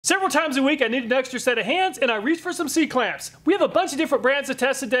Several times a week I need an extra set of hands and I reach for some C-clamps. We have a bunch of different brands to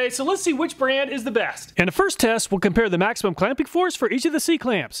test today, so let's see which brand is the best. In the first test, we'll compare the maximum clamping force for each of the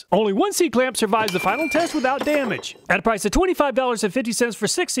C-clamps. Only one C-clamp survives the final test without damage. At a price of $25.50 for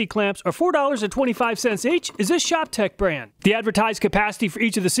 6 C-clamps or $4.25 each is this shop-tek brand. The advertised capacity for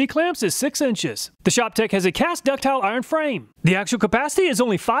each of the C-clamps is 6 inches. The shop-tek has a cast ductile iron frame. The actual capacity is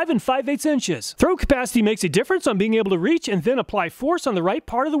only 5 5/8 inches. Throw capacity makes a difference on being able to reach and then apply force on the right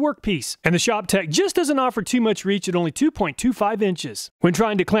part of the workpiece. And the shop-tek just doesn't offer too much reach at only 2.25 inches. When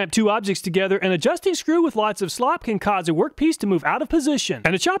trying to clamp two objects together, an adjusting screw with lots of slop can cause a workpiece to move out of position.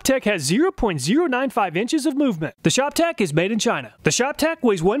 And the shop-tek has 0.095 inches of movement. The shop-tek is made in China. The shop-tek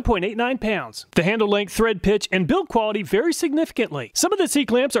weighs 1.89 pounds. The handle length, thread pitch, and build quality vary significantly. Some of the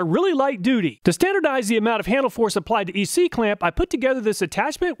C-clamps are really light duty. To standardize the amount of handle force applied to each C-clamp, I put together this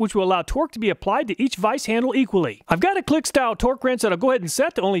attachment which will allow torque to be applied to each vice handle equally. I've got a click style torque wrench that I'll go ahead and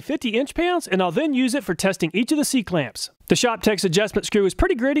set to only 50 inch-pounds, and I'll then use it for testing each of the C-clamps. The shop-tek's adjustment screw is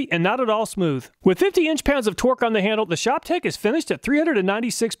pretty gritty and not at all smooth. With 50 inch-pounds of torque on the handle, the shop-tek is finished at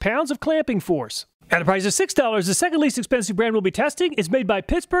 396 pounds of clamping force. At a price of $6, the second least expensive brand we'll be testing is made by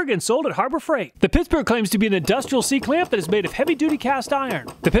Pittsburgh and sold at Harbor Freight. The Pittsburgh claims to be an industrial C-clamp that is made of heavy-duty cast iron.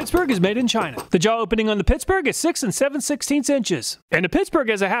 The Pittsburgh is made in China. The jaw opening on the Pittsburgh is 6 7/16 inches. And the Pittsburgh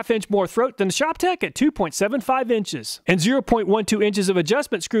has a ½ inch more throat than the shop-tek at 2.75 inches. And 0.12 inches of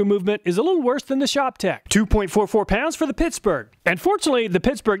adjustment screw movement is a little worse than the shop-tek. 2.44 pounds for the Pittsburgh. And fortunately, the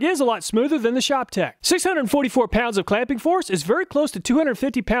Pittsburgh is a lot smoother than the shop-tek. 644 pounds of clamping force is very close to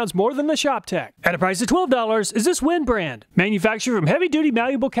 250 pounds more than the shop-tek. At a price of $12 is this WEN brand, manufactured from heavy-duty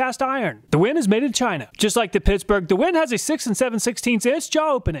malleable cast iron. The WEN is made in China. Just like the Pittsburgh, the WEN has a 6 7/16 inch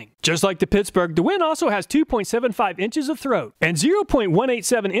jaw opening. Just like the Pittsburgh, the WEN also has 2.75 inches of throat, and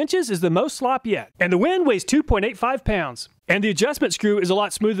 0.187 inches is the most slop yet. And the WEN weighs 2.85 pounds. And the adjustment screw is a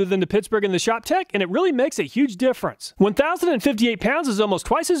lot smoother than the Pittsburgh and the shop-tek, and it really makes a huge difference. 1,058 pounds is almost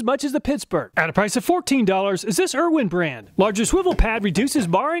twice as much as the Pittsburgh. At a price of $14 is this Irwin brand. Larger swivel pad reduces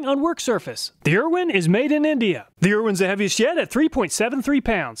marring on work surface. The Irwin is made in India. The Irwin's the heaviest yet at 3.73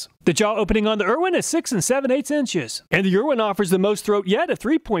 pounds. The jaw opening on the Irwin is 6 7/8 inches. And the Irwin offers the most throat yet at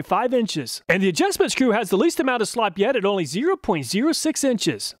 3.5 inches. And the adjustment screw has the least amount of slop yet at only 0.06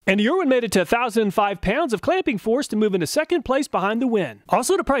 inches. And the Irwin made it to 1,005 pounds of clamping force to move into second place behind the WEN.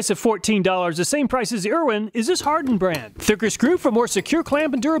 Also at a price of $14, the same price as the Irwin, is this Harden brand. Thicker screw for more secure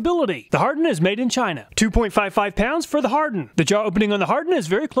clamp and durability. The Harden is made in China. 2.55 pounds for the Harden. The jaw opening on the Harden is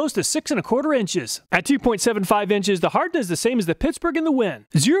very close to 6 1/4 inches. At 2.75 inches, the Harden is the same as the Pittsburgh and the WEN.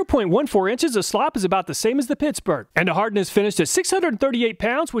 0.14 inches of slop is about the same as the Pittsburgh. And the Harden is finished at 638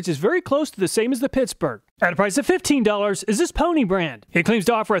 pounds, which is very close to the same as the Pittsburgh. At a price of $15 is this Pony brand. It claims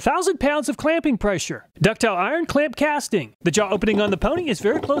to offer 1,000 pounds of clamping pressure. Ductile iron clamp casting. The jaw opening on the Pony is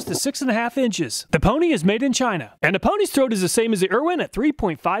very close to 6 1/2 inches. The Pony is made in China. And the Pony's throat is the same as the Irwin at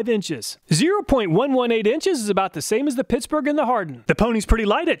 3.5 inches. 0.118 inches is about the same as the Pittsburgh and the Harden. The Pony's pretty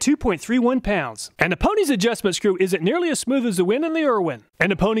light at 2.31 pounds. And the Pony's adjustment screw isn't nearly as smooth as the WEN and the Irwin.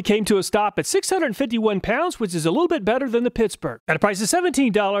 And the Pony came to a stop at 651 pounds, which is a little bit better than the Pittsburgh. At a price of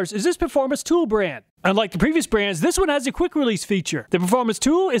 $17 is this Performance Tool brand. Unlike the previous brands, this one has a quick release feature. The Performance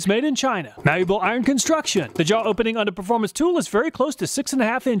Tool is made in China. Malleable iron construction. The jaw opening on the Performance Tool is very close to 6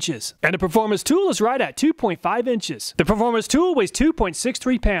 1/2 inches. And the Performance Tool is right at 2.5 inches. The Performance Tool weighs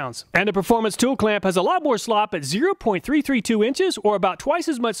 2.63 pounds. And the Performance Tool clamp has a lot more slop at 0.332 inches, or about twice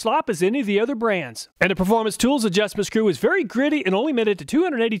as much slop as any of the other brands. And the Performance Tool's adjustment screw is very gritty and only made it to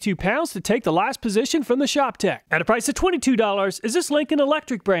 282 pounds to take the last position from the shop-tek. At a price of $22 is this Lincoln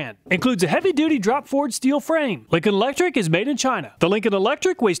Electric brand. Includes a heavy-duty drop forward steel frame. Lincoln Electric is made in China. The Lincoln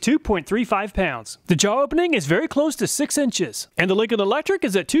Electric weighs 2.35 pounds. The jaw opening is very close to 6 inches. And the Lincoln Electric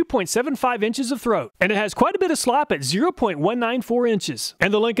is at 2.75 inches of throat. And it has quite a bit of slop at 0.194 inches.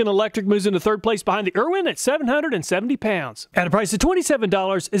 And the Lincoln Electric moves into third place behind the Irwin at 770 pounds. At a price of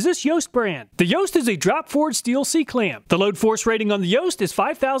 $27 is this Yost brand. The Yost is a drop forward steel C-clamp. The load force rating on the Yost is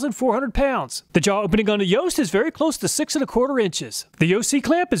 5,400 pounds. The jaw opening on the Yost is very close to 6 1/4 inches. The Yost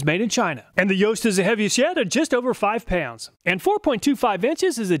C-clamp is made in China. And the Yost is the heaviest yet at just over 5 pounds. And 4.25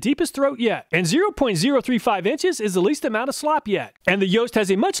 inches is the deepest throat yet. And 0.035 inches is the least amount of slop yet. And the Yost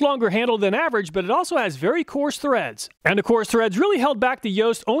has a much longer handle than average, but it also has very coarse threads. And the coarse threads really held back the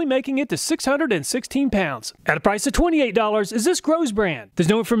Yost, only making it to 616 pounds. At a price of $28 is this Groz brand. There's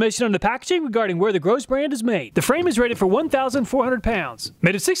no information on the packaging regarding where the Groz brand is made. The frame is rated for 1,400 pounds.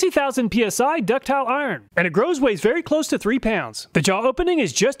 Made of 60,000 PSI ductile iron. And the Groz weighs very close to 3 pounds. The jaw opening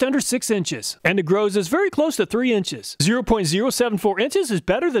is just under 6 inches. And the Groz is very close to 3 inches. 0.074 inches is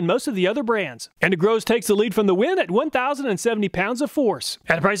better than most of the other brands. And the Groz takes the lead from the WEN at 1,070 pounds of force.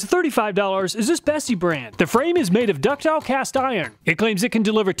 At a price of $35 is this Bessey brand. The frame is made of ductile cast iron. It claims it can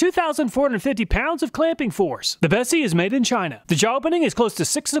deliver 2,450 pounds of clamping force. The Bessey is made in China. The jaw opening is close to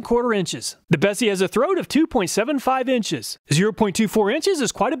 6 1/4 inches. The Bessey has a throat of 2.75 inches. 0.24 inches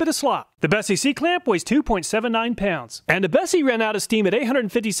is quite a bit of slop. The Bessey C-Clamp weighs 2.79 pounds. And the Bessey ran out of steam at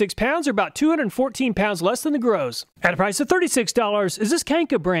 856 pounds, or about 214 pounds less than the Groz. At a price of $36 is this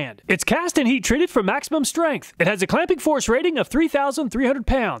Kanka brand. It's cast and heat treated for maximum strength. It has a clamping force rating of 3,300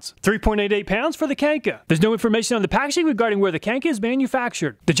 pounds. 3.88 pounds for the Kanka. There's no information on the packaging regarding where the Kanka is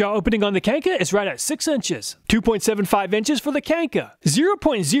manufactured. The jaw opening on the Kanka is right at 6 inches. 2.75 inches for the Kanka.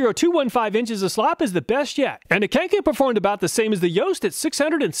 0.0215 inches of slop is the best yet. And the Kanka performed about the same as the Yost at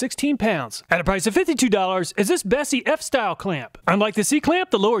 616 pounds. At a price of $52 is this Bessey F-Style clamp. Unlike the C-Clamp,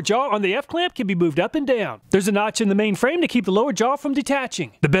 the lower jaw on the F-Clamp can be moved up and down. There's a notch in the main frame to keep the lower jaw from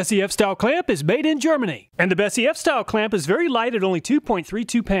detaching. The Bessey F-Style clamp is made in Germany. And the Bessey F-Style clamp is very light at only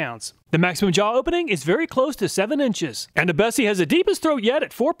 2.32 pounds. The maximum jaw opening is very close to 7 inches. And the Bessey has the deepest throat yet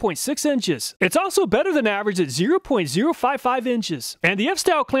at 4.6 inches. It's also better than average at 0.055 inches. And the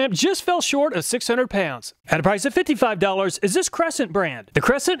F-Style clamp just fell short of 600 pounds. At a price of $55 is this Crescent brand. The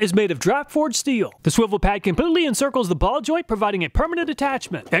Crescent is made of drop forged steel. The swivel pad completely encircles the ball joint, providing a permanent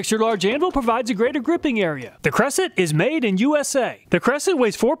attachment. Extra large anvil provides a greater gripping area. The Crescent is made in USA. The Crescent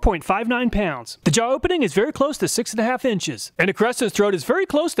weighs 4.59 pounds. The jaw opening is very close to 6 1/2 inches. And the Crescent's throat is very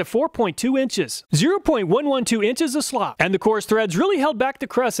close to 4.2 inches. 0.112 inches of slop. And the coarse threads really held back the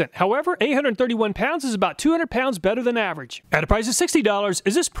Crescent. However, 831 pounds is about 200 pounds better than average. At a price of $60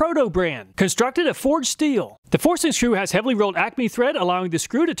 is this Proto brand. Constructed of forged steel. The forcing screw has heavily rolled Acme thread, allowing the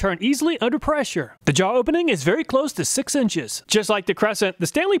screw to turn easily under pressure. The jaw opening is very close to 6 inches. Just like the Crescent, the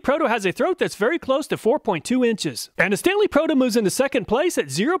Stanley Proto has a throat that's very close to 4.2 inches. And the Stanley Proto moves into second place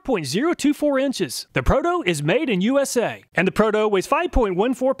at 0.024 inches. The Proto is made in USA. And the Proto weighs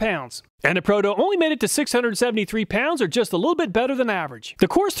 5.14 pounds. And the Proto only made it to 673 pounds, or just a little bit better than average. The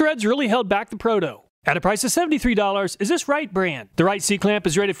coarse threads really held back the Proto. At a price of $73 is this Wright brand. The Wright C-Clamp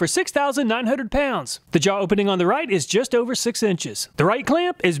is rated for 6,900 pounds. The jaw opening on the Wright is just over 6 inches. The Wright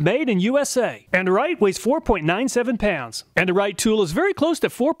clamp is made in USA. And the Wright weighs 4.97 pounds. And the Wright tool is very close to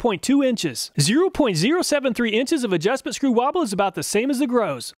 4.2 inches. 0.073 inches of adjustment screw wobble is about the same as the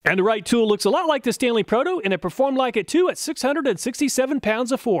Groz. And the Wright tool looks a lot like the Stanley Proto, and it performed like it too at 667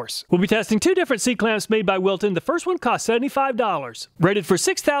 pounds of force. We'll be testing 2 different C-Clamps made by Wilton. The first one cost $75. Rated for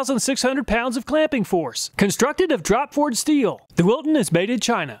 6,600 pounds of clamping force. Constructed of drop forged steel. The Wilton is made in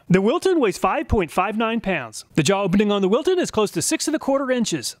China. The Wilton weighs 5.59 pounds. The jaw opening on the Wilton is close to 6 1/4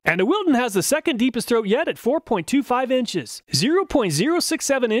 inches. And the Wilton has the second deepest throat yet at 4.25 inches.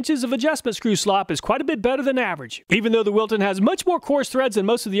 0.067 inches of adjustment screw slop is quite a bit better than average. Even though the Wilton has much more coarse threads than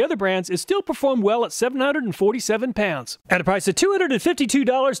most of the other brands, it still performed well at 747 pounds. At a price of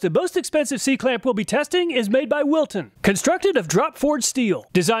 $252, the most expensive C-Clamp we'll be testing is made by Wilton. Constructed of drop forged steel.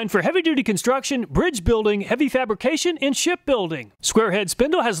 Designed for heavy-duty construction, bridge building, heavy fabrication, and shipbuilding. Square head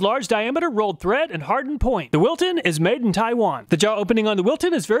spindle has large diameter rolled thread and hardened point. The Wilton is made in Taiwan. The jaw opening on the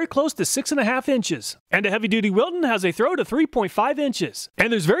Wilton is very close to 6 1/2 inches. And a heavy-duty Wilton has a throat of 3.5 inches.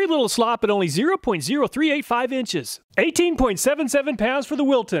 And there's very little slop at only 0.0385 inches. 18.77 pounds for the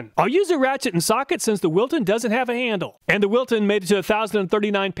Wilton. I'll use a ratchet and socket since the Wilton doesn't have a handle. And the Wilton made it to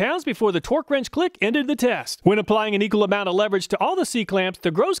 1,039 pounds before the torque wrench click ended the test. When applying an equal amount of leverage to all the C-Clamps,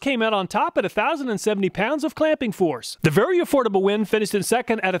 the Groz came out on top at 1,070 pounds of clamping force. The very affordable WEN finished in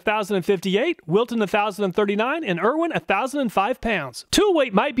second at 1,058, Wilton 1,039, and Irwin 1,005 pounds. Tool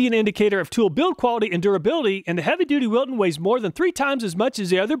weight might be an indicator of tool build quality and durability, and the heavy-duty Wilton weighs more than 3 times as much as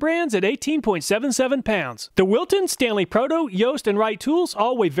the other brands at 18.77 pounds. The Wilton, Stanley Proto, Yost, and Wright tools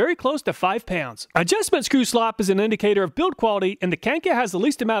all weigh very close to 5 pounds. Adjustment screw slop is an indicator of build quality, and the Kanka has the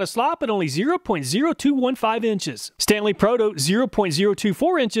least amount of slop at only 0.0215 inches. Stanley Proto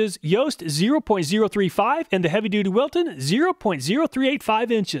 0.024 inches, Yost 0.035, and the heavy-duty Wilton 0.0385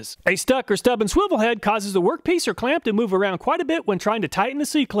 inches. A stuck or stubborn swivel head causes the workpiece or clamp to move around quite a bit when trying to tighten the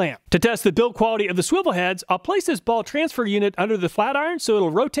C-Clamp. To test the build quality of the swivel heads, I'll place this ball transfer unit under the flat iron so it'll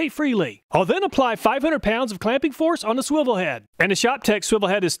rotate freely. I'll then apply 500 pounds of clamping force on the swivel head. And the shop-tek swivel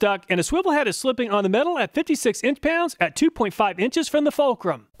head is stuck, and the swivel head is slipping on the metal at 56 inch-pounds at 2.5 inches from the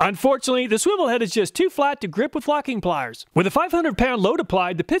fulcrum. Unfortunately, the swivel head is just too flat to grip with locking pliers. With a 500-pound load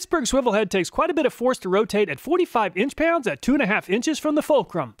applied, the Pittsburgh swivel head takes quite quite a bit of force to rotate at 45 inch-pounds at 2.5 inches from the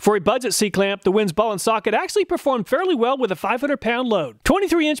fulcrum. For a budget C-clamp, the WEN's ball and socket actually performed fairly well with a 500-pound load.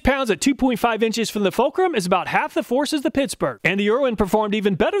 23 inch-pounds at 2.5 inches from the fulcrum is about half the force as the Pittsburgh. And the Irwin performed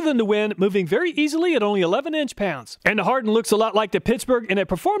even better than the WEN, moving very easily at only 11 inch-pounds. And the Harden looks a lot like the Pittsburgh, and it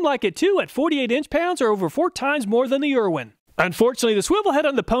performed like it too at 48 inch-pounds or over 4 times more than the Irwin. Unfortunately, the swivel head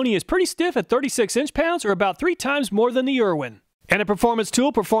on the pony is pretty stiff at 36 inch-pounds or about 3 times more than the Irwin. And a performance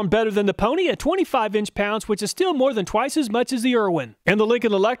tool performed better than the pony at 25 inch-pounds, which is still more than twice as much as the Irwin. And the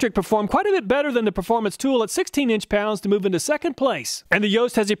Lincoln Electric performed quite a bit better than the performance tool at 16 inch-pounds to move into second place. And the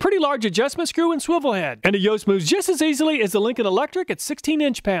Yost has a pretty large adjustment screw and swivel head. And the Yost moves just as easily as the Lincoln Electric at 16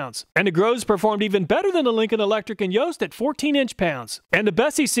 inch-pounds. And the Groz performed even better than the Lincoln Electric and Yost at 14 inch-pounds. And the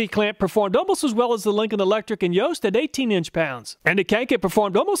Bessey C-Clamp performed almost as well as the Lincoln Electric and Yost at 18 inch-pounds. And the Crescent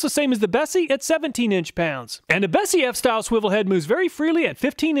performed almost the same as the Bessey at 17 inch-pounds. And the Bessey F-Style swivel head moves very freely at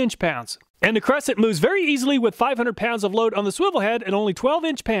 15 inch-pounds. And the Crescent moves very easily with 500 pounds of load on the swivel head at only 12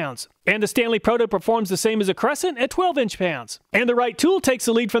 inch-pounds. And the Stanley Proto performs the same as a Crescent at 12 inch-pounds. And the Wright Tool takes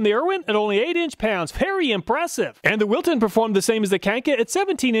the lead from the Irwin at only 8 inch-pounds. Very impressive. And the Wilton performed the same as the Crescent at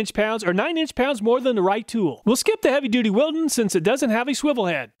 17 inch-pounds or 9 inch-pounds more than the Wright Tool. We'll skip the heavy-duty Wilton since it doesn't have a swivel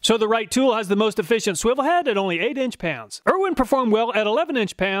head. So the Wright Tool has the most efficient swivel head at only 8 inch-pounds. Irwin performed well at 11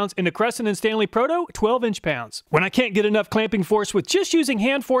 inch-pounds, and the Crescent and Stanley Proto 12 inch-pounds. When I can't get enough clamping force with just using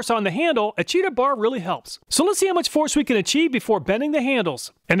hand force on the handle, a cheater bar really helps. So let's see how much force we can achieve before bending the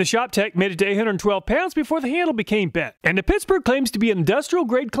handles. And the shop-tek made it to 812 pounds before the handle became bent. And the Pittsburgh claims to be an industrial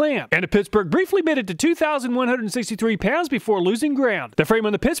grade clamp. And the Pittsburgh briefly made it to 2,163 pounds before losing ground. The frame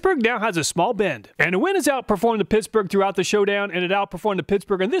on the Pittsburgh now has a small bend. And the WEN has outperformed the Pittsburgh throughout the showdown, and it outperformed the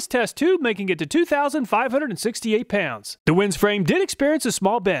Pittsburgh in this test too, making it to 2,568 pounds. The WEN's frame did experience a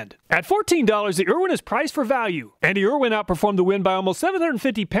small bend. At $14, the Irwin is priced for value. And the Irwin outperformed the WEN by almost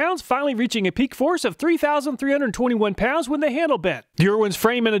 750 pounds, finally reaching a peak force of 3,321 pounds when the handle bent. The Irwin's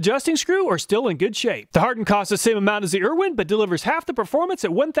frame and adjusting screw are still in good shape. The Harden costs the same amount as the Irwin, but delivers half the performance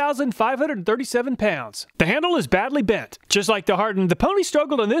at 1,537 pounds. The handle is badly bent. Just like the Harden, the pony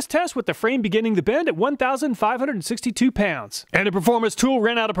struggled in this test with the frame beginning to bend at 1,562 pounds. And the performance tool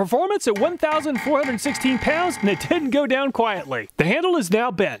ran out of performance at 1,416 pounds, and it didn't go down quietly. The handle is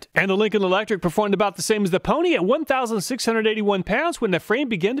now bent. And the Lincoln Electric performed about the same as the pony at 1,681 pounds when the frame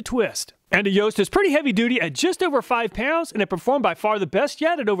began to twist. And the Yost is pretty heavy duty at just over 5 pounds, and it performed by far the best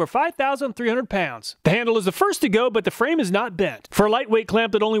yet at over 5,300 pounds. The handle is the first to go, but the frame is not bent. For a lightweight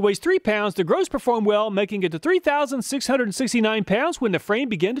clamp that only weighs 3 pounds, the Groz performed well, making it to 3,669 pounds when the frame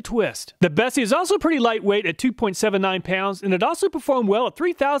began to twist. The Bessey is also pretty lightweight at 2.79 pounds, and it also performed well at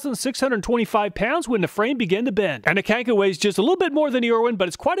 3,625 pounds when the frame began to bend. And the Crescent weighs just a little bit more than the Irwin, but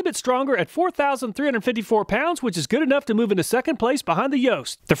it's quite a bit stronger at 4,354 pounds, which is good enough to move into second place behind the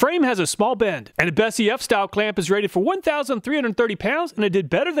Yost. The frame has a small bend. And a Bessey F-Style clamp is rated for 1,330 pounds, and it did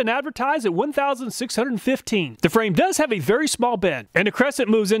better than advertised at 1,615. The frame does have a very small bend, and the Crescent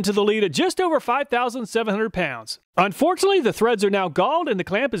moves into the lead at just over 5,700 pounds. Unfortunately, the threads are now galled, and the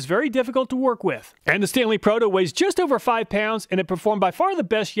clamp is very difficult to work with. And the Stanley Proto weighs just over 5 pounds, and it performed by far the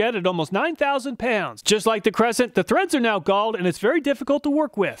best yet at almost 9,000 pounds. Just like the Crescent, the threads are now galled, and it's very difficult to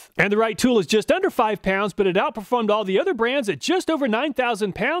work with. And the Wright Tool is just under 5 pounds, but it outperformed all the other brands at just over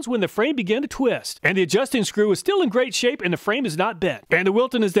 9,000 pounds when the frame began to twist. And the adjusting screw is still in great shape, and the frame is not bent. And the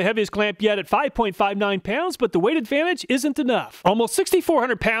Wilton is the heaviest clamp yet at 5.59 pounds, but the weight advantage isn't enough. Almost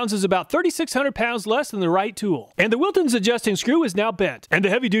 6,400 pounds is about 3,600 pounds less than the Wright Tool. And the Wilton's adjusting screw is now bent. And the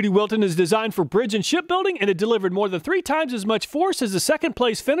heavy-duty Wilton is designed for bridge and shipbuilding, and it delivered more than 3 times as much force as the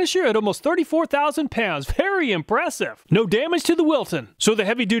second-place finisher at almost 34,000 pounds. Very impressive. No damage to the Wilton. So the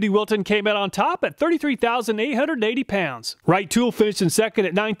heavy-duty Wilton came out on top at 33,880 pounds. Wright Tool finished in second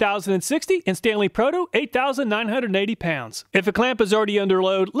at 9,060, and Stanley Proto 8,980 pounds. If a clamp is already under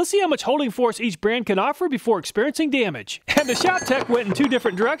load, let's see how much holding force each brand can offer before experiencing damage. And the shop-tek went in 2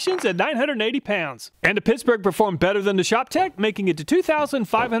 different directions at 980 pounds. And the Pittsburgh performed better than the shop-tek, making it to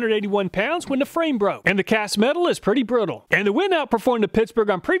 2,581 pounds when the frame broke. And the cast metal is pretty brittle. And the WEN outperformed the Pittsburgh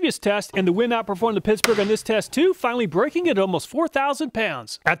on previous tests, and the WEN outperformed the Pittsburgh on this test too, finally breaking it at almost 4,000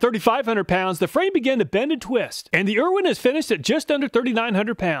 pounds. At 3,500 pounds, the frame began to bend and twist. And the Irwin is finished at just under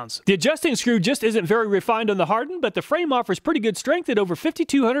 3,900 pounds. The adjusting screw just isn't very refined on the Harden, but the frame offers pretty good strength at over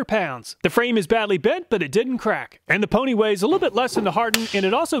 5,200 pounds. The frame is badly bent, but it didn't crack. And the pony weighs a little bit less than the Harden, and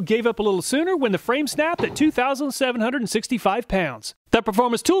it also gave up a little sooner when the frame snapped at 2,765 pounds. The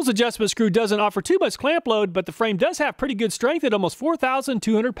Performance Tools adjustment screw doesn't offer too much clamp load, but the frame does have pretty good strength at almost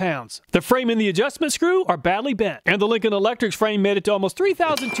 4,200 pounds. The frame and the adjustment screw are badly bent, and the Lincoln Electric's frame made it to almost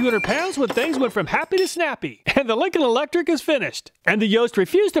 3,200 pounds when things went from happy to snappy. And the Lincoln Electric is finished. And the Yost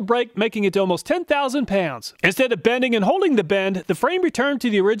refused to break, making it to almost 10,000 pounds. Instead of bending and holding the bend, the frame returned to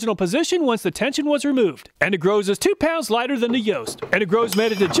the original position once the tension was removed. And the Groz is 2 pounds lighter than the Yost. And the Groz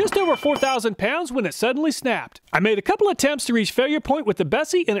made it to just over 4,000 pounds when it suddenly snapped. I made a couple attempts to reach failure point with the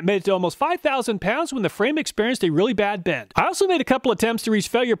Bessey, and it made it to almost 5,000 pounds when the frame experienced a really bad bend. I also made a couple attempts to reach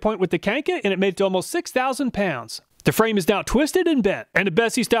failure point with the Kanka, and it made it to almost 6,000 pounds. The frame is now twisted and bent, and the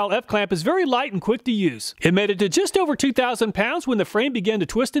Bessey style F-clamp is very light and quick to use. It made it to just over 2,000 pounds when the frame began to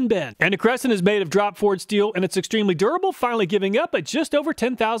twist and bend. And the Crescent is made of drop forward steel, and it's extremely durable, finally giving up at just over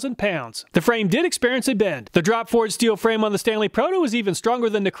 10,000 pounds. The frame did experience a bend. The drop forward steel frame on the Stanley Proto is even stronger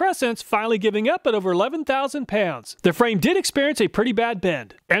than the Crescent's, finally giving up at over 11,000 pounds. The frame did experience a pretty bad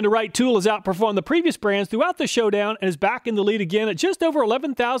bend. And the Wright Tool has outperformed the previous brands throughout the showdown and is back in the lead again at just over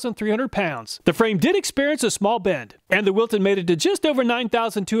 11,300 pounds. The frame did experience a small bend. And the Wilton made it to just over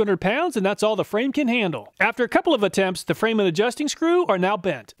 9,200 pounds, and that's all the frame can handle. After a couple of attempts, the frame and adjusting screw are now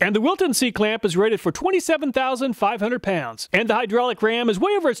bent. And the Wilton C-Clamp is rated for 27,500 pounds. And the hydraulic ram is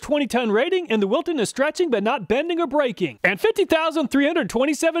way over its 20-ton rating, and the Wilton is stretching but not bending or breaking. And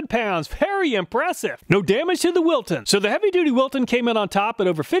 50,327 pounds. Very impressive. No damage to the Wilton. So the heavy-duty Wilton came in on top at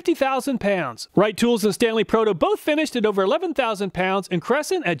over 50,000 pounds. Wright Tools and Stanley Proto both finished at over 11,000 pounds, and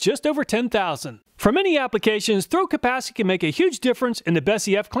Crescent at just over 10,000. For many applications, throw capacity can make a huge difference, and the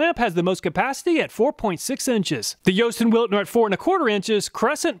Bessey F-Clamp has the most capacity at 4.6 inches. The Yost and Wilton are at 4.25 inches,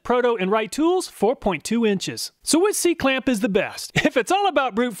 Crescent, Proto, and Wright Tools 4.2 inches. So which C-Clamp is the best? If it's all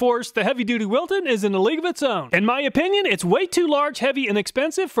about brute force, the heavy-duty Wilton is in a league of its own. In my opinion, it's way too large, heavy, and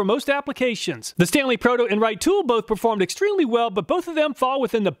expensive for most applications. The Stanley Proto and Wright Tool both performed extremely well, but both of them fall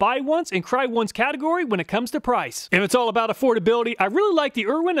within the buy once and cry once category when it comes to price. If it's all about affordability, I really like the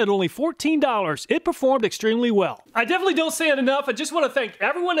Irwin at only $14. It performed extremely well. I definitely don't say it enough. I just want to thank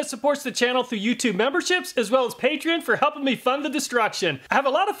everyone that supports the channel through YouTube memberships as well as Patreon for helping me fund the destruction. I have a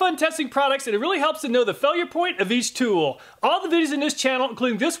lot of fun testing products, and it really helps to know the failure point of each tool. All the videos in this channel,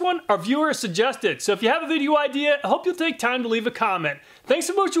 including this one, are viewer suggested. So if you have a video idea, I hope you'll take time to leave a comment. Thanks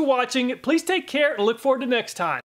so much for watching. Please take care and look forward to next time.